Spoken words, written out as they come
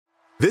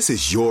This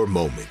is your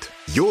moment,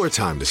 your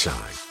time to shine,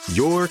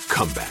 your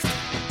comeback.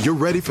 You're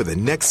ready for the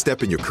next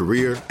step in your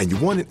career, and you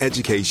want an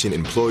education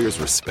employers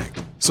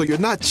respect. So you're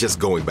not just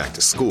going back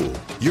to school,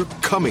 you're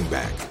coming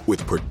back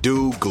with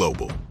Purdue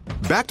Global.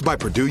 Backed by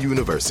Purdue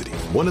University,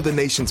 one of the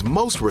nation's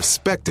most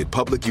respected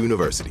public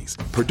universities,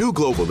 Purdue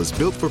Global is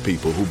built for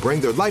people who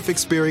bring their life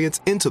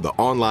experience into the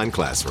online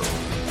classroom.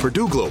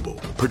 Purdue Global,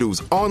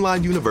 Purdue's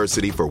online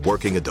university for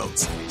working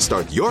adults.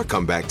 Start your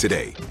comeback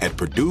today at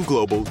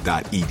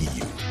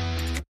purdueglobal.edu.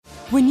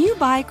 When you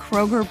buy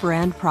Kroger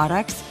brand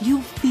products,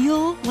 you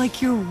feel like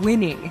you're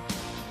winning.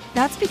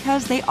 That's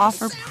because they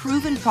offer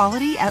proven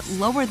quality at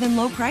lower than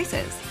low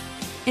prices.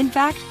 In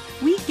fact,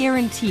 we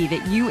guarantee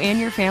that you and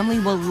your family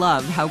will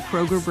love how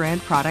Kroger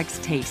brand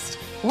products taste,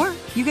 or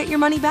you get your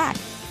money back.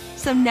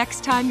 So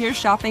next time you're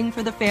shopping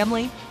for the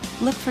family,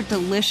 look for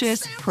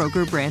delicious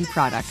Kroger brand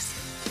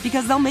products,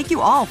 because they'll make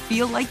you all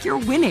feel like you're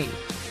winning.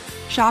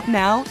 Shop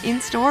now,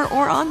 in-store,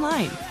 or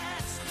online.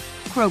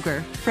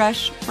 Kroger,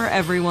 fresh for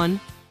everyone.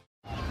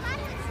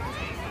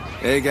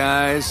 Hey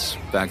guys,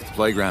 back at the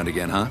playground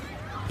again, huh?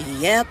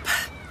 Yep.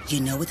 You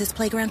know what this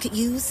playground could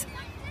use?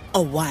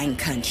 A wine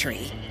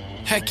country.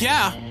 Heck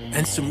yeah,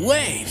 and some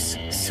waves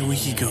so we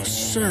could go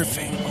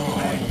surfing.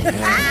 Oh,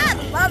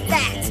 yeah. Love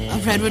that. A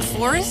redwood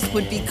forest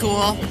would be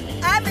cool.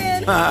 I'm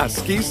in.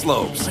 Ski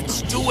slopes.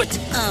 Let's do it.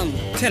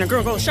 Can a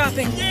girl go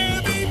shopping?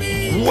 Yeah,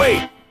 baby.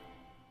 Wait.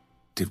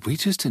 Did we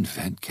just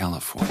invent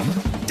California?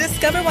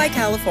 Discover why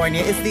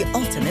California is the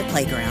ultimate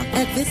playground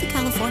at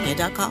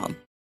visitcalifornia.com.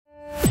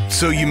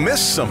 So you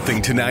missed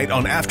something tonight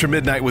on After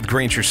Midnight with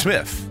Granger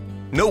Smith.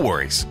 No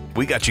worries,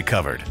 we got you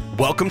covered.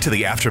 Welcome to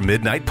the After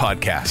Midnight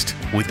Podcast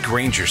with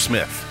Granger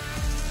Smith.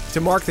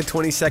 To mark the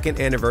 22nd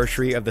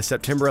anniversary of the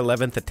September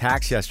 11th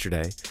attacks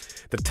yesterday,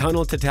 the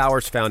Tunnel to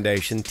Towers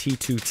Foundation,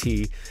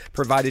 T2T,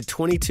 provided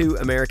 22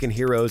 American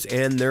heroes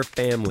and their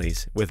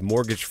families with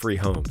mortgage-free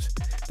homes.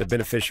 The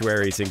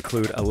beneficiaries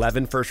include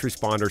 11 first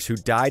responders who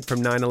died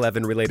from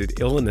 9/11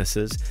 related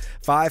illnesses,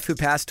 5 who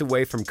passed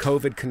away from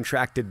COVID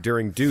contracted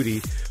during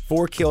duty,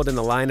 4 killed in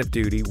the line of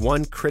duty,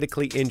 1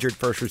 critically injured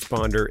first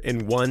responder,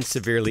 and 1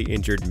 severely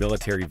injured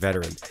military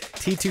veteran.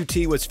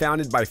 T2T was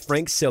founded by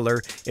Frank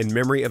Siller in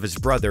memory of his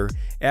brother,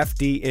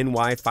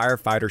 FDNY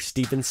firefighter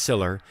Stephen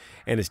Siller,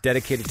 and is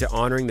dedicated to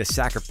honoring the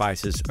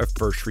sacrifices of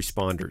first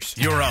responders.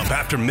 You're up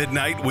After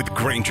Midnight with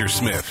Granger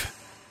Smith.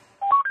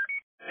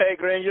 Hey,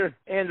 Granger.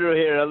 Andrew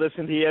here. I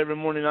listen to you every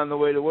morning on the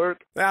way to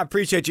work. I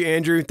appreciate you,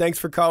 Andrew. Thanks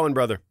for calling,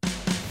 brother.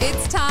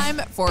 It's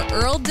time for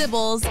Earl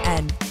Dibbles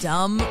and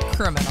Dumb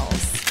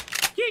Criminals.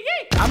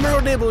 I'm Earl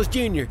Dibbles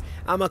Jr.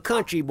 I'm a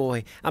country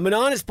boy. I'm an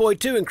honest boy,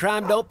 too, and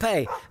crime don't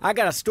pay. I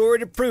got a story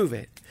to prove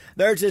it.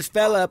 There's this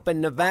fella up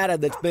in Nevada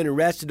that's been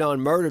arrested on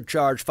murder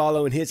charge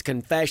following his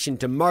confession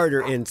to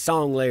murder in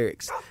song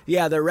lyrics.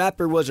 Yeah, the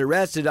rapper was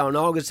arrested on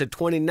August the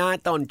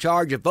 29th on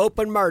charge of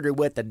open murder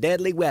with a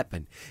deadly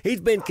weapon. He's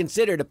been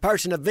considered a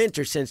person of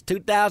interest since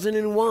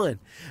 2001.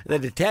 The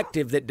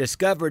detective that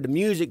discovered the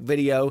music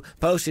video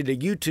posted to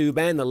YouTube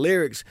and the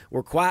lyrics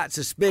were quite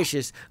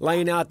suspicious,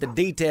 laying out the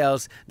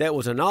details that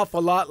was an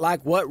awful lot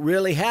like what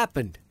really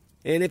happened.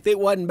 And if it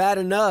wasn't bad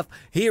enough,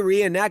 he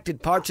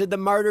reenacted parts of the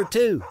murder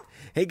too.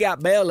 He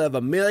got bail of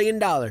 $1 million.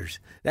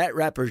 That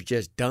rapper's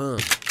just dumb.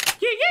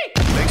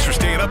 Thanks for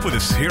staying up with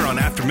us here on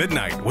After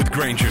Midnight with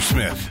Granger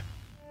Smith.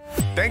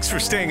 Thanks for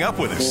staying up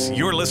with us.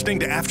 You're listening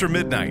to After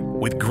Midnight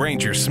with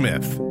Granger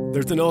Smith.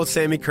 There's an old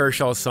Sammy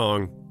Kershaw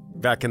song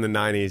back in the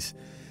 90s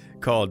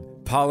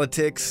called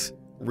Politics,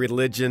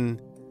 Religion,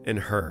 and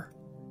Her.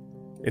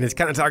 And it's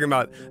kind of talking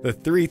about the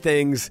 3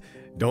 things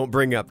don't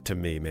bring up to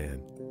me,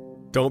 man.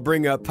 Don't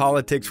bring up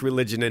politics,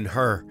 religion, and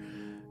her,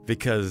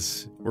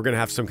 because we're going to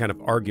have some kind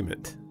of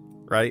argument,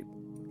 right?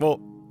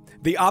 Well,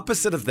 the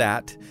opposite of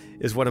that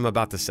is what I'm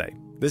about to say.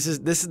 This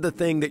is the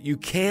thing that you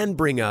can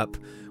bring up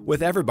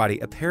with everybody,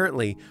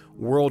 apparently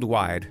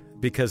worldwide,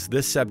 because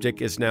this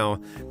subject is now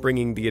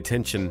bringing the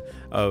attention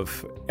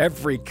of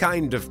every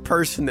kind of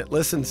person that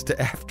listens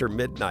to After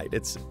Midnight.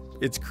 It's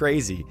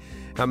crazy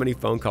how many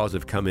phone calls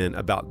have come in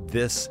about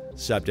this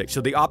subject.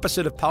 So the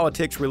opposite of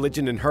politics,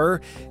 religion, and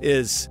her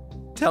is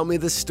tell me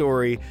the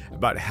story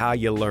about how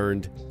you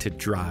learned to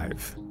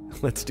drive.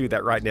 Let's do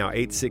that right now.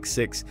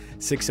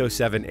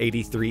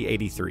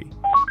 866-607-8383.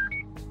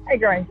 Hey,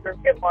 Granger.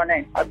 Good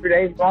morning. Hope your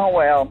day's going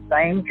well.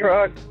 Same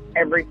truck,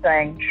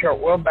 everything,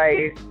 short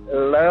wheelbase.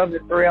 Love the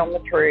 3 on the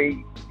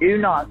tree. Do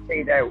not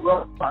see that.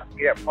 Will not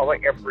see that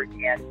probably ever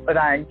again. But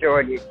I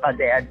enjoyed it. My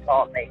dad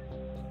taught me.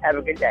 Have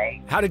a good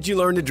day. How did you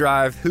learn to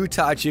drive? Who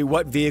taught you?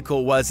 What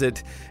vehicle was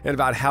it? And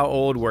about how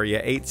old were you?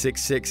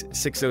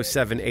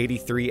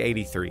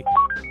 866-607-8383.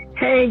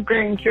 Hey,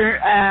 Granger.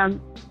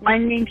 My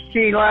name's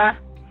Sheila.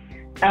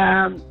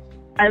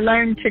 I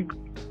learned to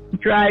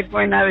drive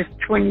when I was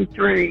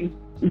 23,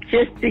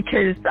 just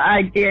because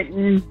I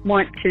didn't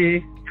want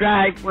to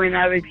drive when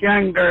I was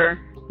younger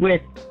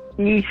with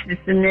nieces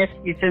and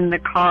nephews in the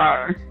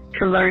car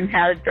to learn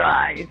how to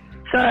drive.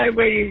 So I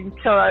waited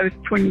until I was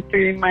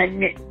 23.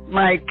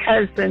 My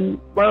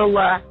cousin,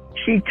 Lola,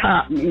 she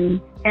taught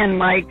me. and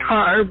my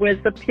car was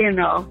a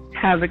Pinto.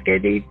 Have a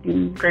good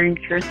evening,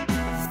 Granger.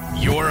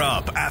 You're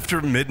up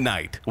after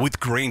midnight with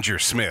Granger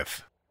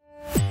Smith.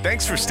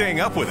 Thanks for staying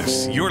up with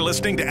us. You're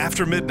listening to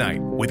After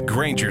Midnight with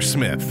Granger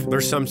Smith.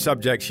 There's some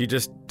subjects you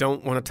just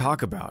don't want to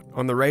talk about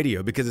on the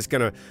radio because it's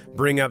going to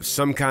bring up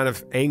some kind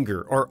of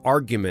anger or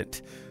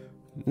argument.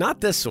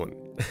 Not this one.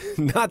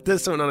 Not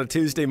this one on a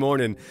Tuesday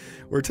morning.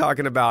 We're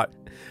talking about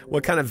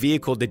what kind of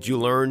vehicle did you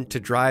learn to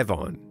drive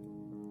on?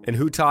 And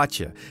who taught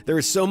you? There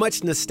is so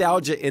much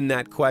nostalgia in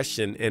that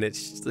question, and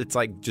it's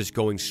like just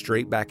going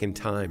straight back in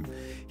time.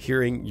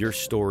 Hearing your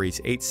stories,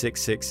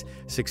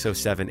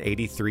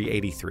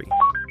 866-607-8383.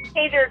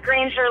 Hey there,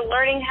 Granger.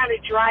 Learning how to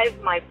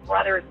drive, my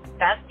brother's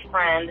best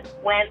friend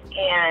went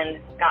and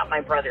got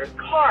my brother's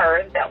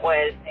car that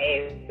was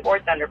a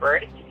Ford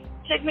Thunderbird,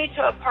 took me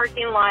to a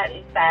parking lot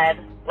and said,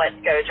 let's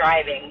go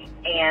driving.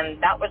 And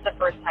that was the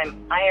first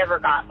time I ever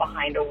got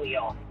behind a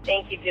wheel.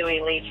 Thank you, Dewey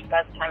Leach.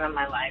 Best time of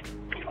my life.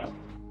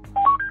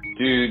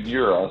 Dude,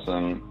 you're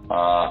awesome.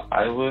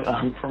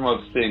 I'm from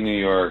upstate New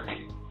York,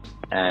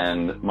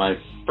 and my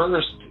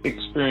first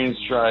experience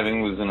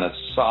driving was in a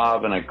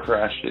Saab, and I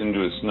crashed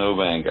into a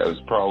snowbank. I was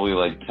probably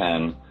like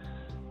 10.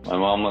 My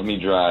mom let me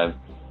drive.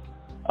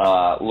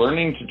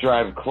 Learning to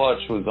drive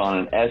clutch was on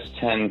an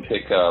S10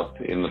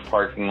 pickup in the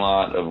parking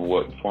lot of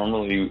what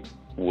formerly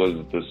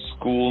was the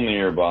school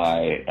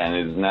nearby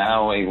and is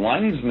now a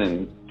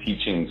linesman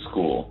teaching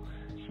school,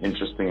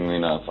 interestingly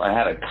enough. I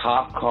had a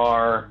cop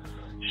car,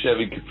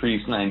 Chevy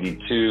Caprice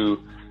 92,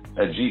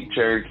 a Jeep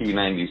Cherokee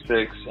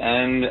 96,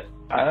 and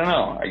I don't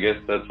know. I guess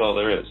that's all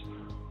there is.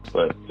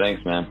 But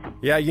thanks, man.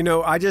 Yeah,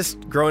 I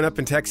just, growing up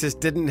in Texas,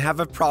 didn't have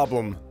a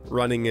problem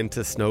running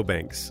into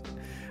snowbanks.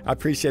 I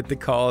appreciate the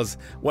calls.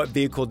 What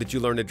vehicle did you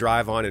learn to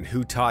drive on and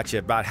who taught you?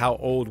 About how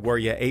old were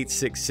you?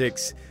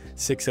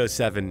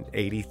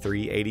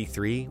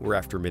 866-607-8383. We're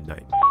after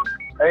midnight.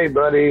 Hey,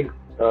 buddy.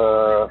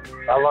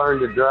 I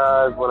learned to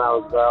drive when I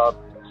was about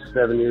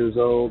 7 years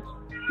old.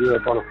 Grew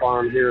up on a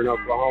farm here in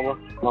Oklahoma.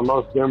 My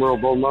most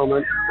memorable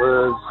moment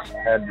was I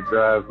had to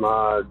drive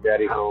my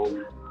daddy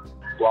home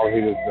while he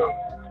was gone.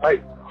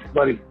 Hey,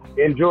 buddy,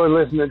 enjoy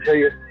listening to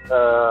you.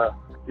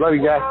 Love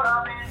you guys.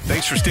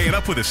 Thanks for staying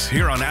up with us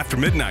here on After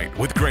Midnight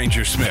with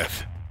Granger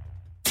Smith.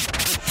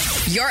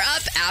 You're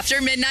up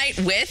after midnight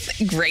with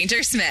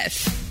Granger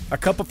Smith. A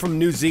couple from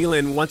New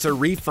Zealand wants a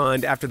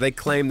refund after they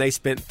claim they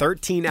spent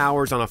 13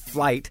 hours on a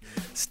flight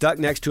stuck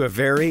next to a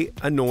very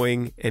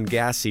annoying and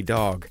gassy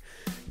dog.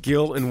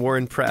 Gil and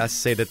Warren Press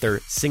say that their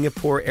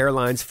Singapore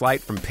Airlines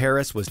flight from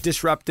Paris was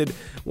disrupted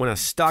when a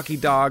stocky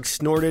dog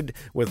snorted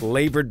with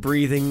labored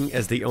breathing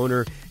as the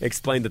owner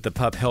explained that the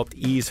pup helped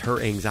ease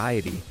her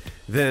anxiety.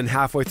 Then,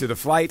 halfway through the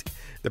flight,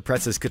 the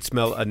presses could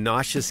smell a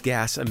nauseous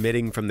gas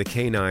emitting from the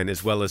canine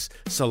as well as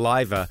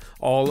saliva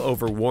all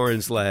over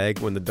Warren's leg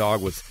when the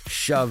dog was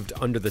shoved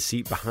under the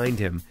seat behind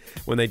him.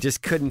 When they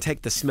just couldn't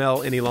take the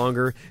smell any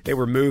longer, they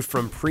were moved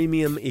from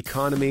premium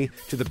economy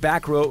to the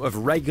back row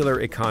of regular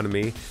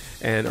economy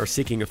and are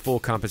seeking a full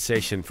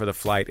compensation for the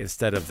flight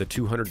instead of the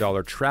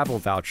 $200 travel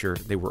voucher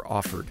they were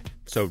offered.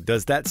 So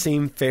does that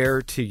seem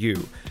fair to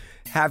you?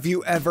 Have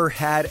you ever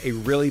had a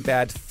really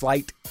bad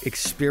flight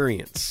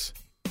experience?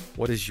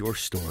 What is your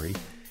story?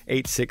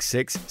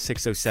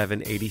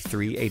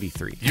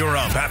 866-607-8383. You're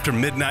up after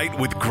midnight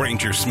with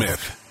Granger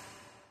Smith.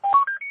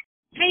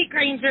 Hey,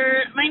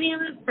 Granger. My name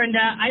is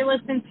Brenda. I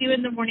listen to you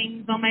in the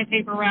mornings on my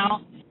paper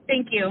route.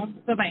 Thank you.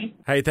 Bye-bye.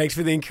 Hey, thanks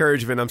for the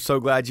encouragement. I'm so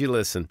glad you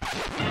listen.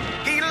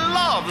 He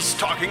loves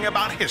talking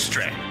about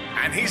history,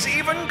 and he's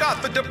even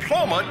got the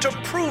diploma to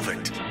prove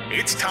it.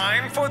 It's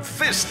time for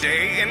This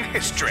Day in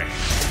History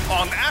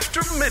on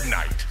After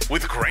Midnight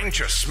with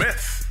Granger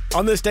Smith.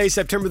 On this day,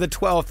 September the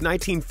 12th,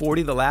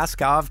 1940, the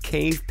Lascaux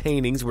cave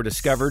paintings were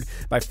discovered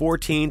by 4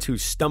 teens who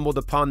stumbled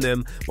upon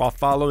them while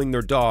following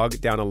their dog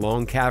down a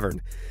long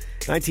cavern.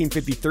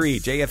 1953,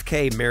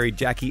 JFK married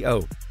Jackie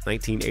O.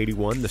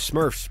 1981, the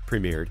Smurfs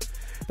premiered.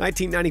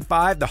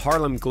 1995, the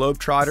Harlem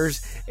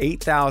Globetrotters'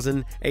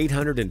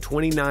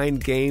 8,829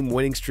 game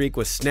winning streak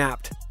was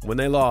snapped when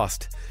they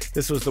lost.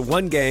 This was the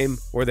one game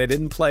where they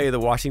didn't play the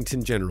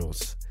Washington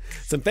Generals.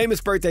 Some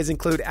famous birthdays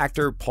include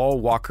actor Paul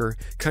Walker,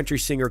 country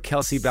singer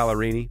Kelsey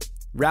Ballerini,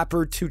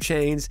 rapper 2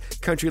 Chainz,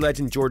 country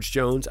legend George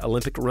Jones,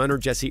 Olympic runner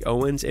Jesse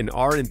Owens, and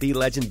R&B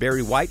legend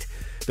Barry White.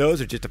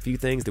 Those are just a few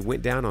things that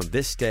went down on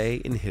this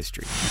day in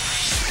history.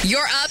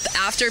 You're up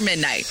after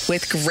midnight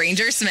with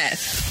Granger Smith.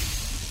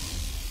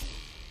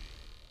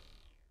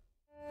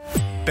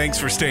 Thanks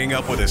for staying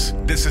up with us.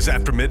 This is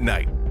After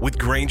Midnight with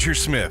Granger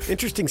Smith.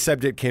 Interesting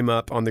subject came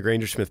up on the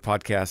Granger Smith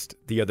podcast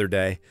the other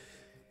day.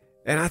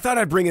 And I thought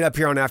I'd bring it up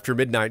here on After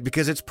Midnight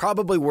because it's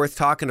probably worth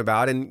talking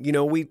about. And,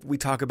 we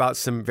talk about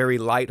some very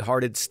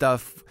lighthearted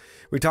stuff.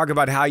 We talk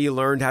about how you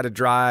learned how to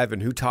drive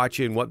and who taught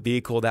you and what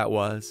vehicle that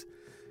was.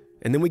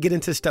 And then we get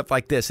into stuff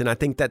like this. And I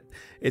think that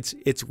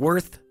it's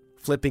worth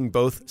flipping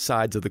both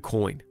sides of the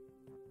coin.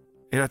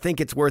 And I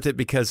think it's worth it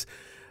because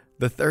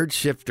the third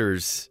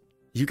shifters,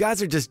 you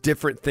guys are just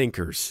different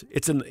thinkers.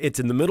 It's in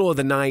the middle of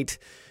the night.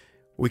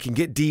 We can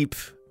get deep.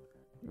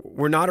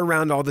 we're not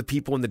around all the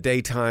people in the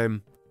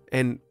daytime,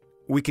 and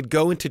we could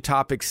go into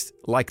topics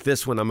like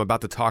this one I'm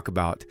about to talk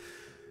about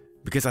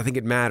because I think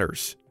it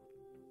matters.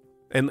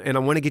 And I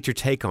want to get your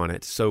take on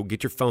it. So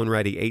get your phone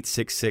ready,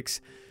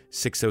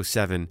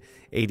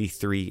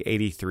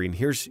 866-607-8383. And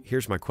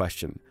here's my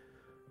question.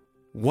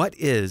 What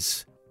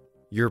is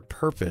your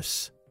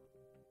purpose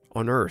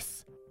on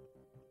earth?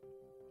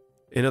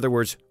 In other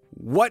words,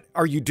 what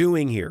are you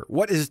doing here?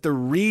 What is the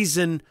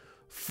reason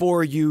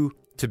for you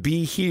to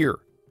be here?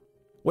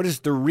 What is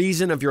the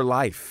reason of your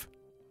life?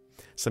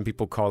 Some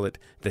people call it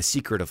the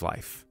secret of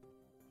life.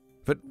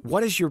 But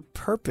what is your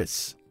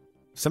purpose?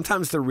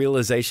 Sometimes the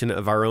realization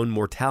of our own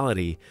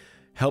mortality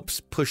helps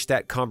push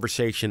that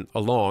conversation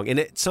along. And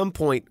at some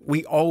point,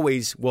 we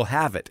always will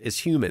have it as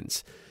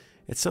humans.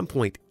 At some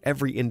point,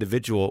 every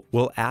individual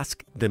will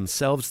ask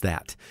themselves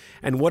that.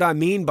 And what I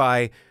mean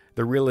by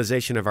the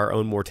realization of our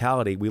own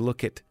mortality, we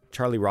look at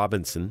Charlie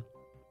Robinson,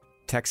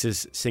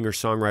 Texas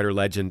singer-songwriter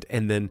legend,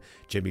 and then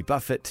Jimmy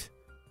Buffett.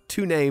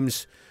 Two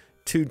names,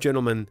 two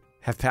gentlemen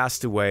have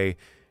passed away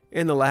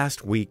in the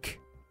last week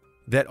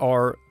that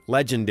are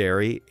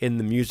legendary in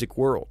the music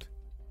world.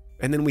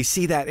 And then we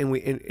see that and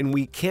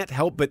we can't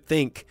help but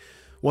think,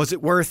 was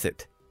it worth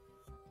it?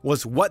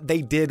 Was what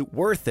they did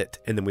worth it?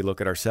 And then we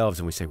look at ourselves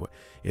and we say,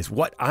 is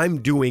what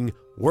I'm doing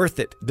worth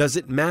it? Does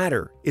it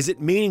matter? Is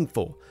it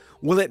meaningful?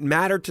 Will it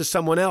matter to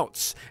someone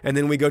else? And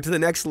then we go to the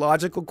next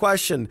logical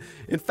question.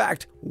 In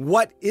fact,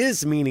 what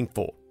is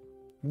meaningful?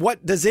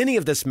 What does any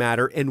of this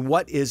matter? And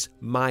what is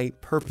my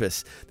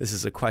purpose? This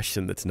is a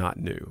question that's not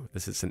new.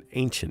 This is an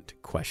ancient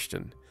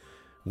question.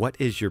 What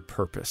is your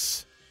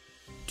purpose?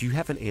 Do you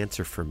have an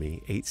answer for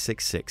me?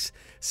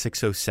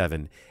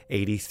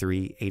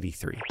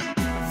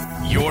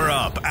 866-607-8383. You're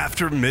up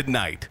after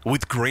midnight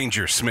with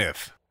Granger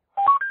Smith.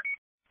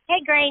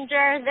 Hey,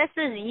 Granger. This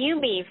is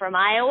Yumi from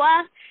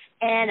Iowa,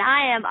 and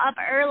I am up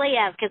early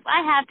because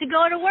I have to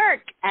go to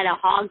work at a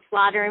hog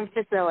slaughtering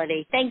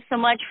facility. Thanks so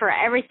much for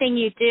everything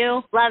you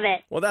do. Love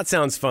it. Well, that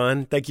sounds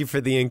fun. Thank you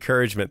for the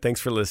encouragement. Thanks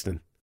for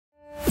listening.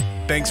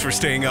 Thanks for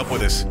staying up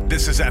with us.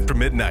 This is After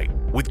Midnight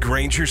with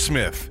Granger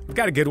Smith. We've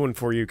got a good one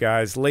for you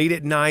guys. Late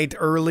at night,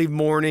 early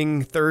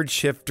morning, third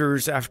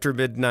shifters after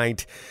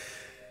midnight.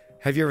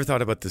 Have you ever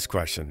thought about this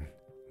question?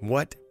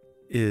 What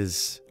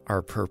is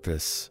our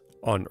purpose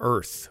on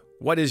earth?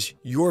 What is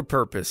your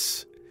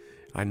purpose?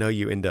 I know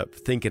you end up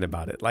thinking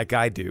about it like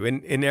I do,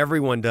 and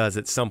everyone does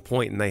at some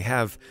point, and they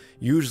have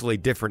usually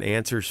different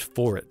answers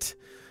for it.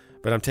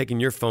 But I'm taking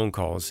your phone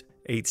calls,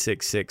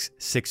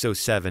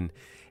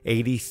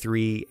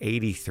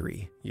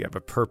 866-607-8383. You have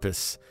a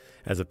purpose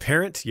as a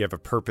parent. You have a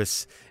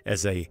purpose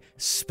as a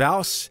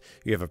spouse.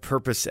 You have a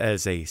purpose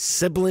as a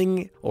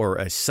sibling or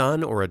a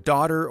son or a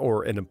daughter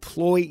or an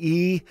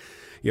employee.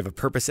 You have a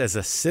purpose as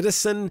a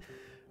citizen.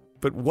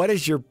 But what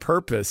is your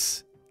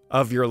purpose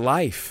of your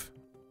life?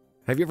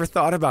 Have you ever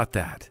thought about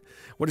that?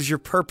 What is your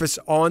purpose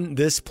on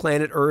this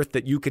planet Earth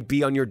that you could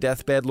be on your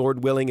deathbed,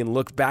 Lord willing, and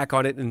look back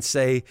on it and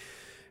say,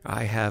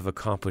 I have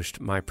accomplished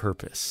my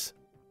purpose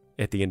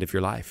at the end of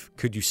your life?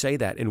 Could you say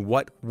that? And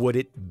what would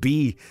it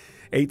be?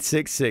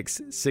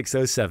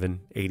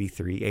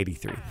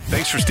 866-607-8383.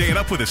 Thanks for staying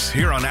up with us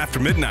here on After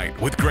Midnight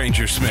with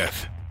Granger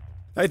Smith.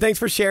 Hey, thanks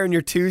for sharing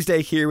your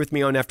Tuesday here with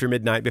me on After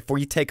Midnight. Before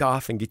you take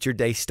off and get your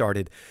day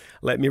started,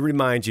 let me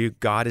remind you,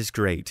 God is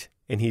great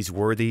and He's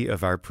worthy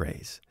of our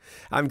praise.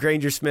 I'm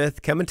Granger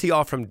Smith, coming to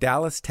y'all from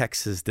Dallas,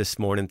 Texas this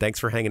morning. Thanks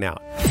for hanging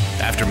out.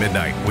 After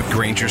Midnight with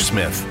Granger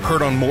Smith.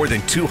 Heard on more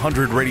than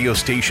 200 radio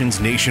stations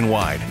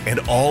nationwide and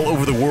all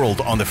over the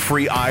world on the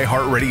free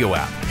iHeartRadio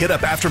app. Hit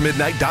up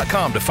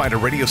aftermidnight.com to find a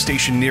radio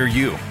station near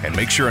you. And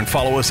make sure and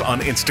follow us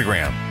on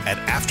Instagram at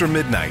After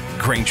Midnight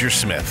Granger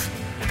Smith.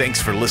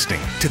 Thanks for listening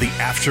to the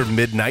After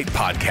Midnight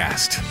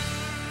Podcast.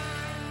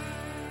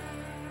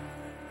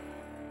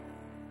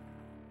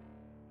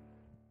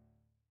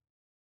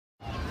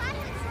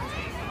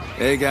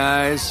 Hey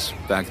guys,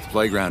 back at the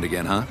playground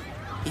again, huh?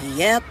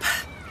 Yep.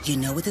 You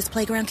know what this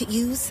playground could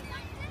use?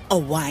 A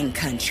wine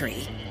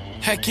country.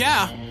 Heck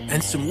yeah,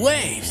 and some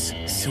waves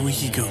so we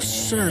could go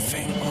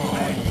surfing. Oh,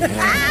 yeah.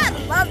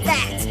 Ah, love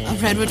that. A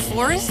redwood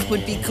forest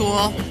would be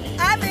cool.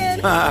 I'm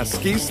in. Ah,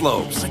 ski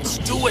slopes. Let's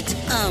do it.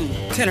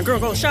 Can a girl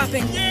go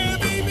shopping? Yeah,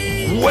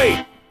 baby.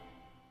 Wait!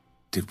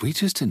 Did we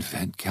just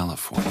invent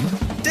California?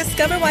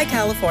 Discover why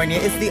California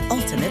is the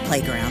ultimate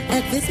playground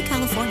at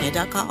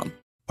visitcalifornia.com.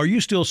 Are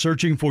you still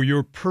searching for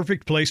your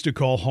perfect place to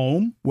call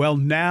home? Well,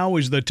 now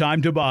is the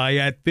time to buy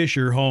at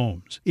Fisher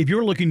Homes. If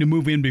you're looking to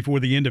move in before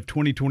the end of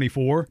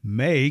 2024,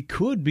 May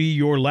could be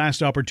your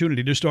last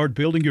opportunity to start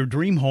building your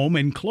dream home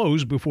and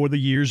close before the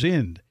year's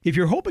end. If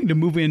you're hoping to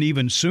move in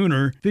even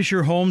sooner,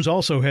 Fisher Homes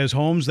also has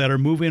homes that are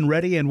move-in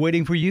ready and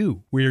waiting for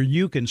you, where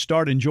you can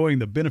start enjoying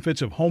the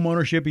benefits of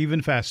homeownership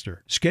even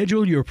faster.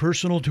 Schedule your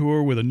personal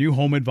tour with a new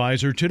home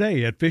advisor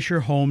today at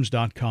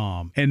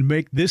FisherHomes.com and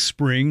make this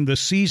spring the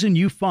season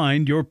you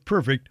find your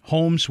perfect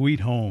home sweet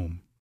home.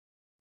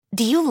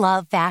 Do you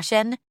love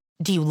fashion?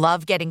 Do you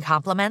love getting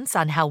compliments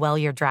on how well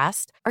you're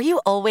dressed? Are you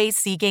always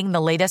seeking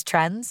the latest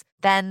trends?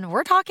 Then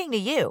we're talking to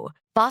you.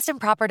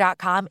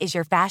 BostonProper.com is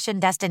your fashion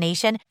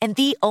destination and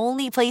the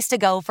only place to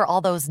go for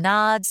all those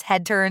nods,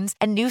 head turns,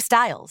 and new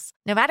styles.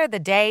 No matter the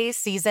day,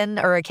 season,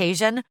 or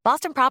occasion,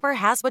 Boston Proper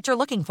has what you're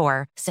looking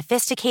for.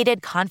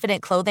 Sophisticated,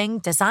 confident clothing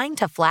designed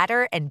to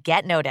flatter and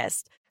get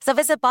noticed. So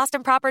visit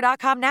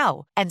BostonProper.com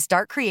now and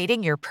start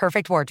creating your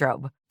perfect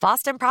wardrobe.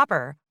 Boston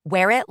Proper.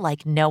 Wear it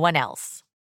like no one else.